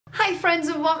Hi friends,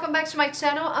 and welcome back to my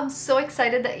channel. I'm so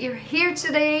excited that you're here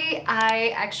today.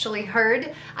 I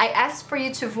asked for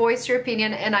you to voice your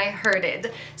opinion and I heard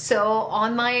it. So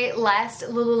on my last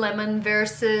Lululemon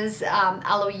versus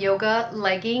Alo Yoga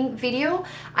legging video,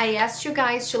 I asked you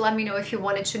guys to let me know if you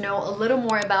wanted to know a little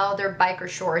more about their biker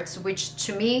shorts, which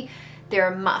to me,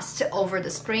 they're a must over the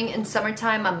spring and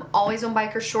summertime. I'm always on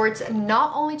biker shorts,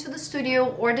 not only to the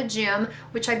studio or the gym,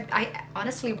 which I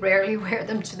honestly rarely wear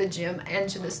them to the gym and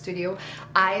to the studio.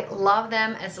 I love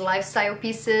them as lifestyle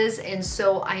pieces, and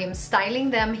so I am styling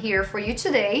them here for you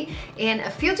today in a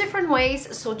few different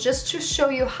ways. So just to show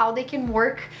you how they can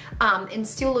work and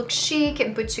still look chic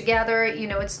and put together. You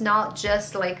know, it's not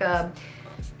just like a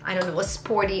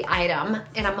sporty item.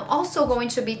 And I'm also going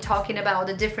to be talking about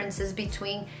the differences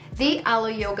between the Alo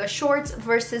Yoga shorts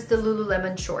versus the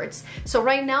Lululemon shorts. So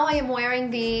right now I am wearing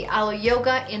the Alo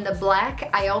Yoga in the black.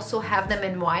 I also have them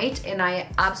in white and I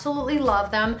absolutely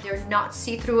love them. They're not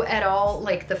see-through at all.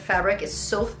 Like, the fabric is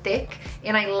so thick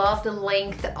and I love the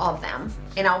length of them.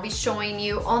 And I'll be showing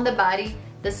you on the body.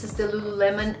 This is the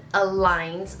Lululemon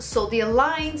Aligns. So the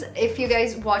Aligns, if you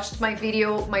guys watched my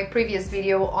previous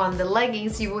video on the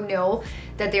leggings, you will know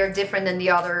that they're different than the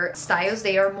other styles.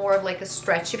 They are more of like a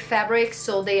stretchy fabric.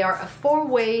 So they are a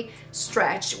four-way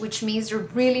stretch, which means they're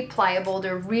really pliable.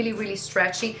 They're really, really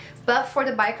stretchy. But for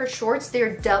the biker shorts,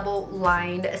 they're double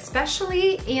lined,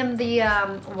 especially in the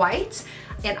white.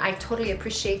 And I totally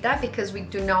appreciate that because we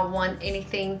do not want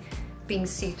anything being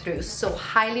see-through. So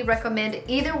highly recommend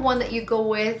either one that you go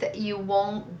with. You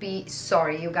won't be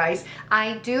sorry, you guys.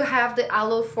 I do have the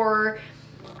Alo for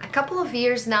a couple of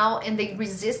years now and they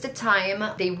resist the time.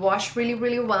 They wash really,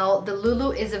 really well. The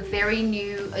Lulu is a very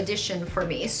new addition for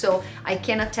me, so I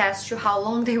can attest to how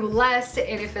long they will last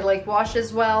and if it like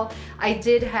washes well. I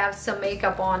did have some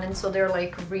makeup on and so they're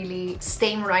like really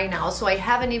stained right now, so I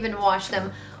haven't even washed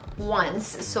them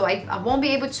once, so I won't be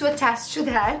able to attest to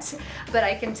that, but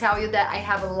I can tell you that I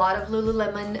have a lot of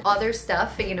Lululemon other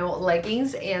stuff, you know,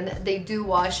 leggings, and they do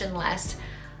wash and last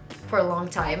for a long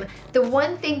time. The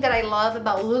one thing that I love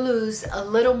about Lulus a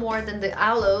little more than the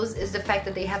Alos is the fact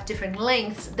that they have different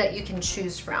lengths that you can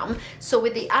choose from. So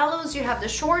with the Alos you have the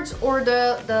shorts or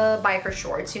the biker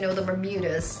shorts, you know, the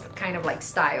Bermudas kind of like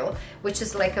style, which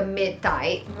is like a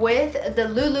mid-thigh. With the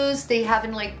Lulus they have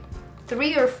in like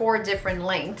 3 or 4 different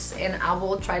lengths, and I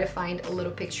will try to find a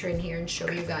little picture in here and show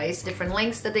you guys different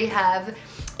lengths that they have.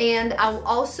 And I'll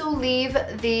also leave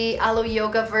the Alo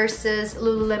Yoga versus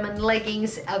Lululemon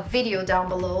leggings a video down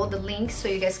below, the link, so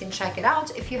you guys can check it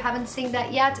out if you haven't seen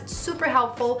that yet. It's super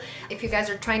helpful if you guys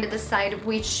are trying to decide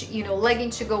which, you know, legging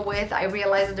to go with. I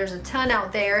realize that there's a ton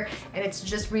out there and it's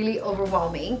just really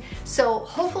overwhelming. So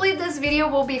hopefully this video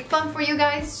will be fun for you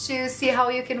guys to see how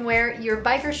you can wear your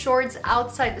biker shorts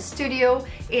outside the studio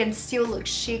and still look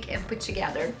chic and put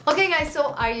together. Okay guys,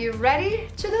 so are you ready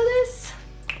to do this?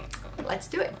 Let's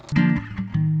do it.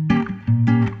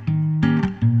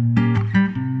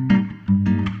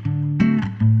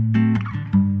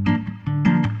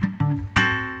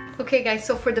 Okay guys,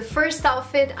 so for the first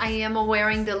outfit I am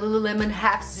wearing the Lululemon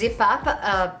half zip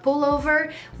up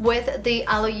pullover with the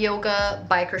Alo Yoga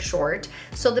biker short.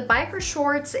 So the biker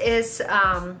shorts is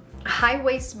high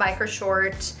waist biker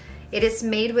short. It is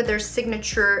made with their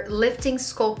signature lifting,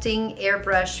 sculpting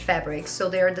airbrush fabric. So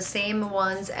they're the same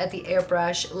ones as the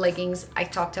airbrush leggings I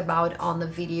talked about on the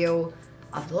video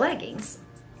of the leggings.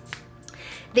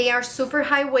 They are super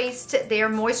high waist, they are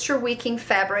moisture wicking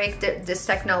fabric, this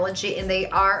technology, and they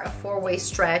are a 4-way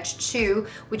stretch too,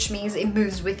 which means it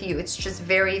moves with you. It's just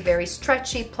very, very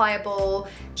stretchy, pliable,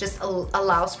 just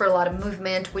allows for a lot of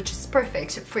movement, which is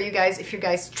perfect for you guys if you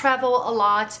guys travel a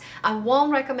lot. I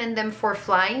won't recommend them for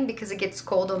flying because it gets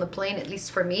cold on the plane, at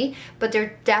least for me, but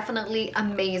they're definitely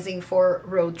amazing for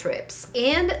road trips.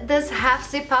 And this half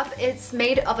zip up, it's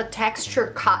made of a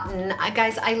textured cotton.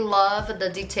 Guys, I love the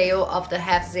detail of the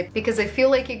half zip because I feel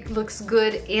like it looks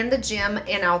good in the gym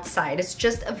and outside. It's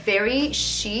just a very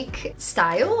chic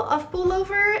style of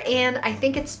pullover, and I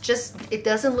think it's just, it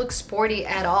doesn't look sporty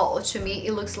at all. To me,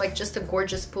 it looks like just a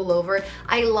gorgeous pullover.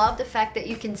 I love the fact that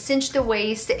you can cinch the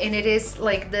waist and it is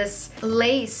like this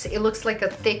lace. It looks like a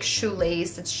thick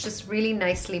shoelace. It's just really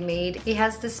nicely made. It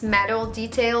has this metal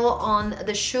detail on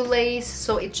the shoelace,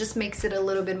 so it just makes it a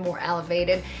little bit more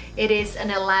elevated. It is an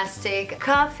elastic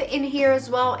cuff in here as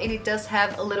well, and it does have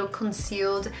have a little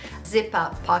concealed zip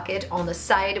up pocket on the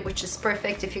side, which is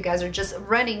perfect if you guys are just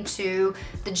running to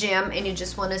the gym and you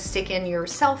just want to stick in your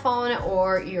cell phone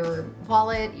or your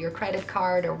wallet, your credit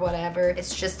card or whatever.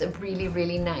 It's just a really,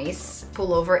 really nice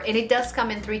pullover, and it does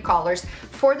come in 3 colors.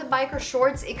 For the biker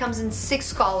shorts, it comes in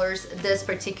 6 colors, this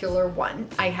particular one.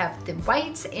 I have the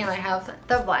white and I have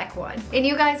the black one. And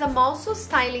you guys, I'm also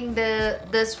styling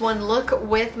this one look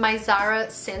with my Zara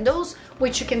sandals,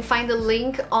 which you can find the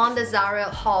link on the Zara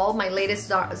haul, my latest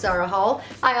Zara haul.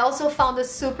 I also found a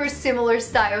super similar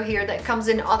style here that comes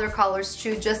in other colors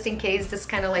too, just in case this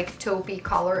kind of like taupey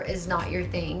color is not your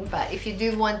thing. But if you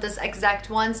do want this exact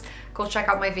ones, go check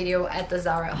out my video at the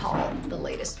Zara haul, the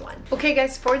latest one. Okay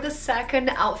guys, for the second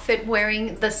outfit,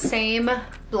 wearing the same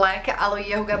black Alo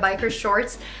Yoga Biker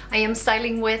shorts, I am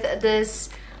styling with this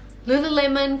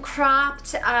Lululemon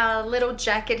cropped little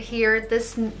jacket here.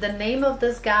 The name of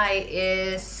this guy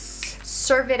is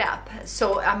Serve It Up.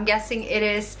 So I'm guessing it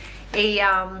is a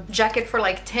jacket for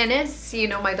like tennis. You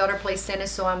know, my daughter plays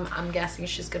tennis, so I'm guessing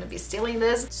she's gonna be stealing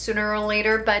this sooner or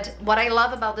later. But what I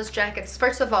love about this jacket is,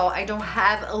 first of all, I don't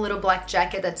have a little black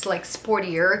jacket that's like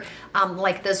sportier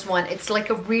like this one. It's like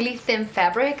a really thin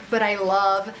fabric, but I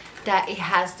love that it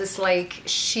has this like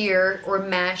sheer or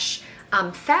mesh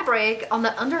fabric on the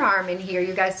underarm in here.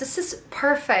 You guys, this is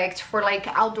perfect for like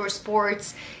outdoor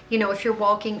sports. You know, if you're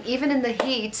walking, even in the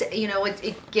heat, you know,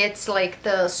 it gets like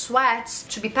the sweat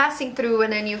to be passing through,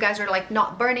 and then you guys are like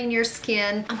not burning your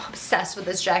skin. I'm obsessed with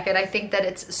this jacket. I think that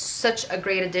it's such a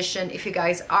great addition if you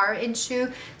guys are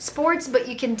into sports, but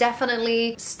you can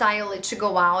definitely style it to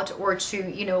go out or to,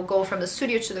 you know, go from the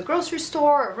studio to the grocery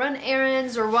store or run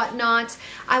errands or whatnot.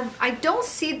 I don't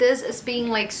see this as being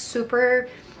like super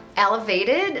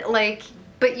elevated, like,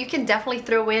 but you can definitely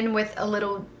throw in with a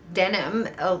little denim,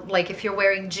 like if you're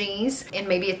wearing jeans and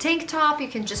maybe a tank top, you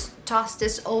can just toss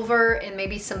this over, and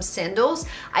maybe some sandals.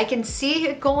 I can see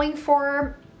it going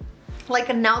for like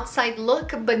an outside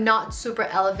look, but not super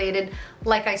elevated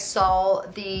like I saw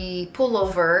the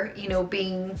pullover, you know,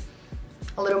 being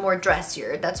a little more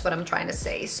dressier. That's what I'm trying to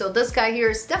say. So this guy here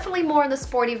is definitely more on the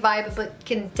sporty vibe, but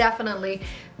can definitely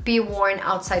be worn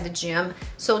outside the gym.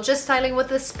 So just styling with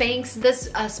the Spanx. This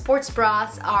sports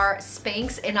bras are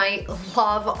Spanx, and I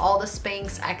love all the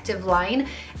Spanx active line.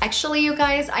 Actually, you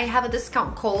guys, I have a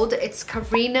discount code. It's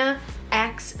Karina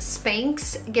X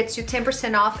Spanx. Gets you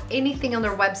 10% off anything on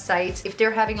their website. If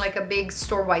they're having like a big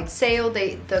store-wide sale,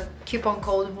 the coupon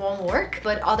code won't work,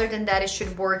 but other than that, it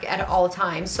should work at all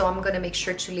times. So I'm gonna make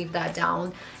sure to leave that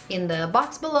down in the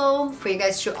box below for you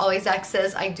guys to always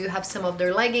access. I do have some of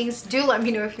their leggings. Do let me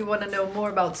know if you want to know more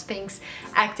about Spanx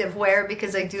active wear,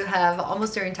 because I do have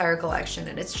almost their entire collection,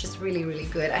 and it's just really, really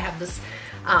good. I have this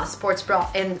sports bra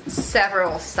in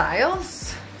several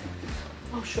styles.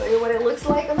 I'll show you what it looks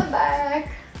like on the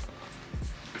back.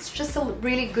 It's just a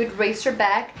really good racer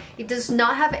back. It does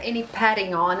not have any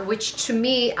padding on, which to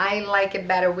me, I like it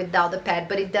better without the pad,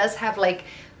 but it does have like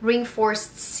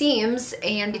reinforced seams,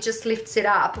 and it just lifts it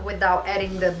up without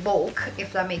adding the bulk,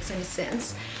 if that makes any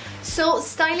sense. So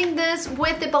styling this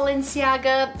with the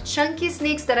Balenciaga chunky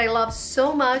sneaks that I love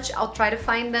so much. I'll try to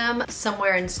find them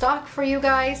somewhere in stock for you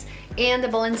guys. And the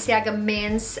Balenciaga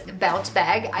men's belt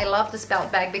bag. I love this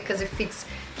belt bag because it fits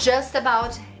just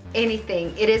about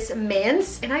anything. It is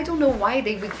men's, and I don't know why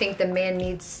they would think the man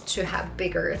needs to have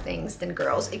bigger things than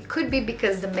girls. It could be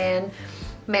because the men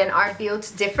are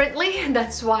built differently, and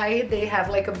that's why they have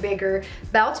like a bigger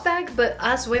belt bag, but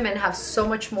us women have so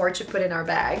much more to put in our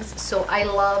bags. So I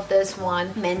love this one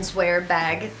menswear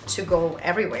bag to go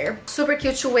everywhere. Super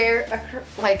cute to wear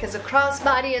like as a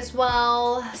crossbody as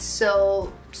well.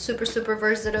 So super, super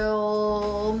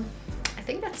versatile. I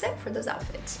think that's it for this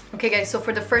outfit. Okay guys, so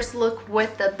for the first look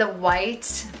with the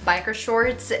white biker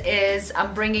shorts is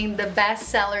I'm bringing the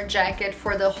bestseller jacket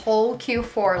for the whole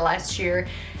Q4 last year.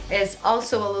 Is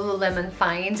also a Lululemon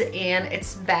find, and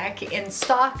it's back in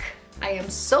stock. I am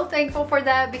so thankful for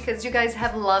that because you guys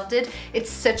have loved it. It's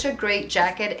such a great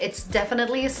jacket. It's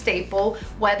definitely a staple,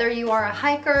 whether you are a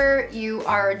hiker, you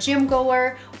are a gym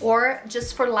goer, or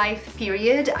just for life,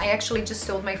 period. I actually just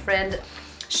told my friend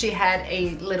she had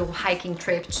a little hiking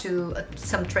trip to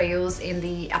some trails in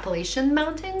the Appalachian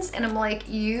Mountains, and I'm like,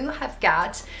 you have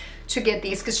got to get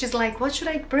these because she's like, what should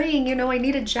I bring? You know, I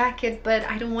need a jacket, but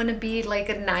I don't want to be like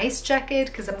a nice jacket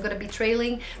because I'm gonna be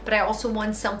trailing, but I also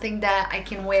want something that I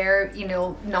can wear, you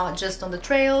know, not just on the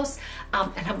trails.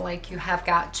 And I'm like, you have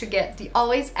got to get the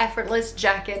Always Effortless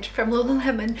jacket from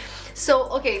Lululemon. So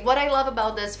okay, what I love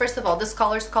about this, first of all, this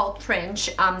color is called trench.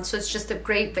 So it's just a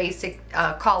great basic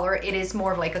color. It is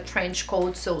more of like a trench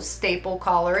coat, so staple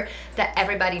color that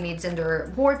everybody needs in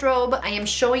their wardrobe. I am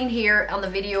showing here on the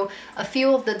video a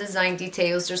few of the design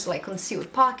details. There's like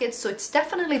concealed pockets, so it's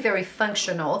definitely very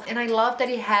functional. And I love that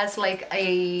it has like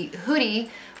a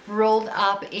hoodie rolled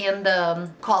up in the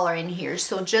collar in here,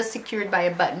 so just secured by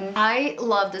a button. I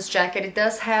love this jacket. It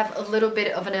does have a little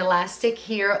bit of an elastic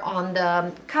here on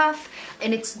the cuff,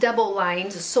 and it's double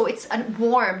lined, so it's a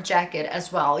warm jacket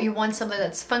as well. You want something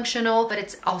that's functional, but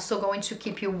it's also going to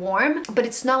keep you warm, but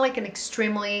it's not like an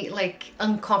extremely like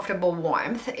uncomfortable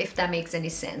warmth, if that makes any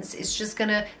sense. It's just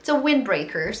gonna, it's a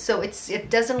windbreaker, so it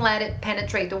doesn't let it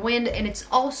penetrate the wind, and it's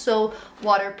also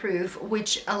waterproof,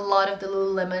 which a lot of the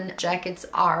Lululemon jackets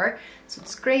are. So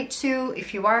it's great too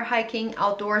if you are hiking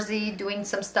outdoorsy, doing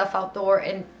some stuff outdoor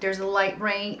and there's a light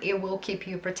rain, it will keep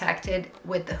you protected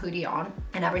with the hoodie on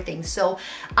and everything. So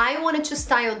I wanted to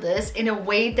style this in a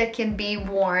way that can be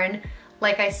worn,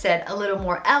 like I said, a little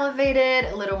more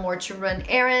elevated, a little more to run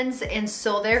errands, and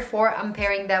so therefore I'm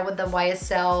pairing that with the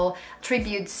YSL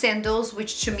Tribute sandals,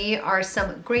 which to me are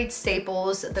some great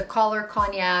staples. The color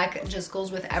cognac just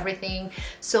goes with everything.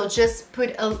 So just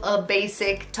put a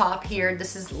basic top here.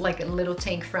 This is like a little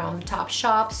tank from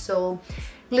Topshop, so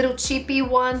little cheapy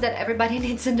one that everybody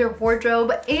needs in their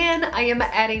wardrobe. And I am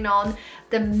adding on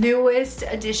the newest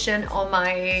addition on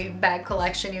my bag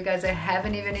collection. You guys, I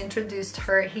haven't even introduced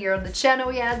her here on the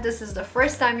channel yet. This is the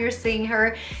first time you're seeing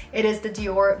her. It is the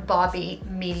Dior Bobby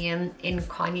Medium in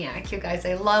Cognac. You guys,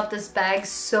 I love this bag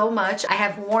so much. I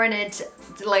have worn it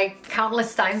like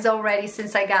countless times already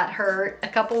since I got her a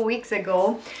couple weeks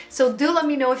ago. So do let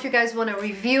me know if you guys want a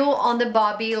review on the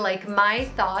Bobby, like my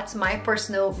thoughts, my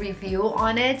personal review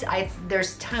on it.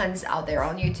 There's tons out there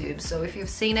on YouTube, so if you've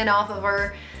seen it off of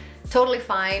her, totally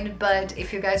fine. But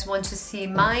if you guys want to see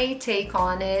my take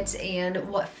on it and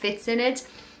what fits in it,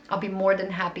 I'll be more than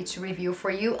happy to review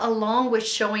for you, along with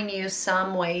showing you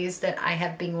some ways that I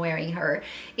have been wearing her,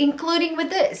 including with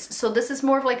this. So this is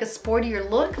more of like a sportier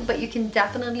look, but you can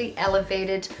definitely elevate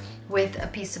it with a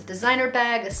piece of designer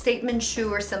bag, a statement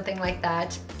shoe or something like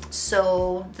that.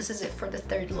 So this is it for the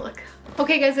third look.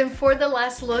 Okay guys, and for the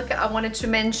last look I wanted to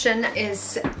mention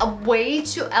is a way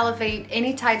to elevate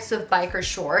any types of biker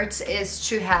shorts is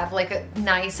to have like a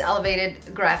nice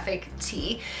elevated graphic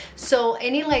tee. So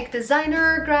any like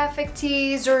designer graphic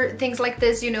tees or things like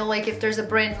this, you know, like if there's a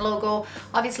brand logo,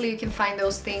 obviously you can find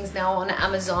those things now on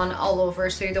Amazon all over,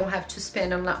 so you don't have to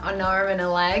spend an arm and a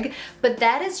leg. But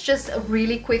that is just a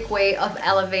really quick way of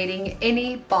elevating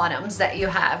any bottoms that you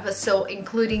have, so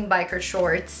including biker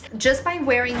shorts. Just by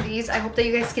wearing these, I hope that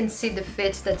you guys can see the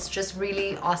fit that's just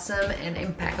really awesome and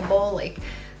impeccable. Like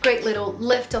great little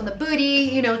lift on the booty,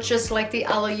 you know, just like the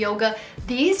Alo Yoga.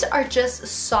 These are just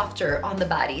softer on the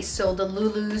body, so the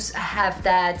Lulus have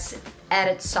that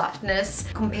added softness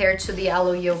compared to the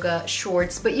Alo Yoga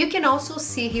shorts. But you can also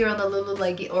see here on the Lulu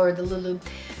leg or the Lulu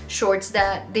shorts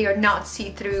that they are not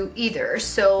see-through either,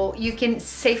 so you can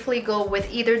safely go with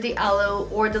either the Alo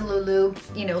or the Lulu,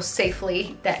 you know,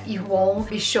 safely, that you won't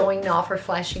be showing off or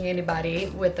flashing anybody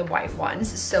with the white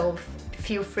ones. So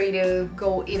feel free to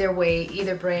go either way.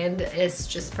 Either brand is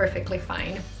just perfectly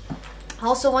fine. I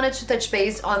also wanted to touch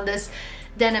base on this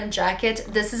denim jacket.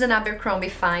 This is an Abercrombie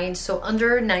find, so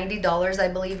under $90, I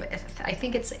believe. I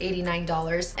think it's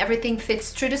 $89. Everything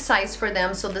fits true to size for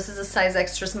them, so this is a size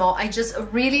extra small. I just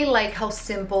really like how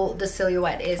simple the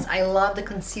silhouette is. I love the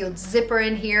concealed zipper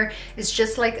in here. It's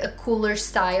just like a cooler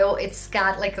style. It's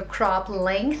got like a crop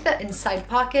length inside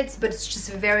pockets, but it's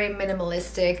just very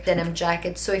minimalistic denim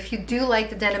jacket. So if you do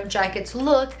like the denim jacket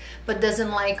look but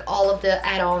doesn't like all of the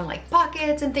add-on like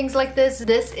pockets and things like this,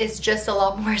 this is just a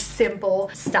lot more simple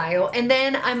style. And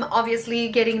then I'm obviously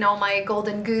getting all my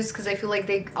golden goose because I feel like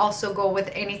they also go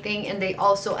with anything, and they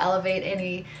also elevate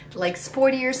any like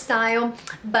sportier style.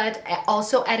 But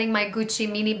also adding my Gucci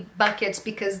mini buckets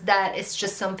because that is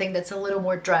just something that's a little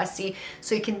more dressy,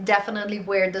 so you can definitely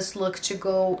wear this look to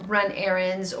go run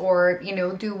errands or, you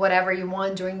know, do whatever you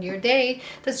want during your day.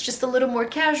 That's just a little more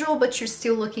casual, but you're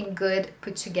still looking good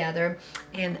put together,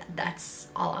 and that's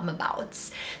all I'm about.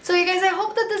 So you guys, I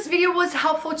hope that this video was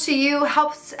helpful to you.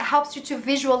 helps you to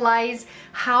visualize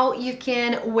how you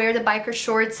can wear the biker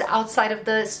shorts outside of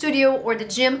the studio or the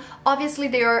gym. Obviously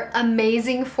they are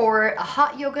amazing for a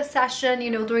hot yoga session, you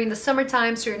know, during the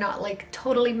summertime, so you're not like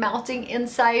totally melting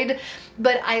inside.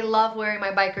 But I love wearing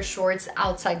my biker shorts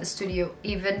outside the studio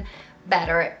even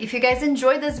better. If you guys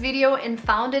enjoyed this video and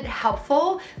found it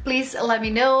helpful, please let me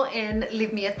know and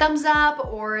leave me a thumbs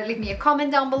up or leave me a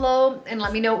comment down below and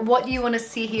let me know what you want to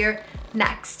see here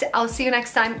next. I'll see you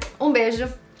next time. Um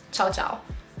beijo. Tchau,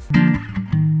 tchau.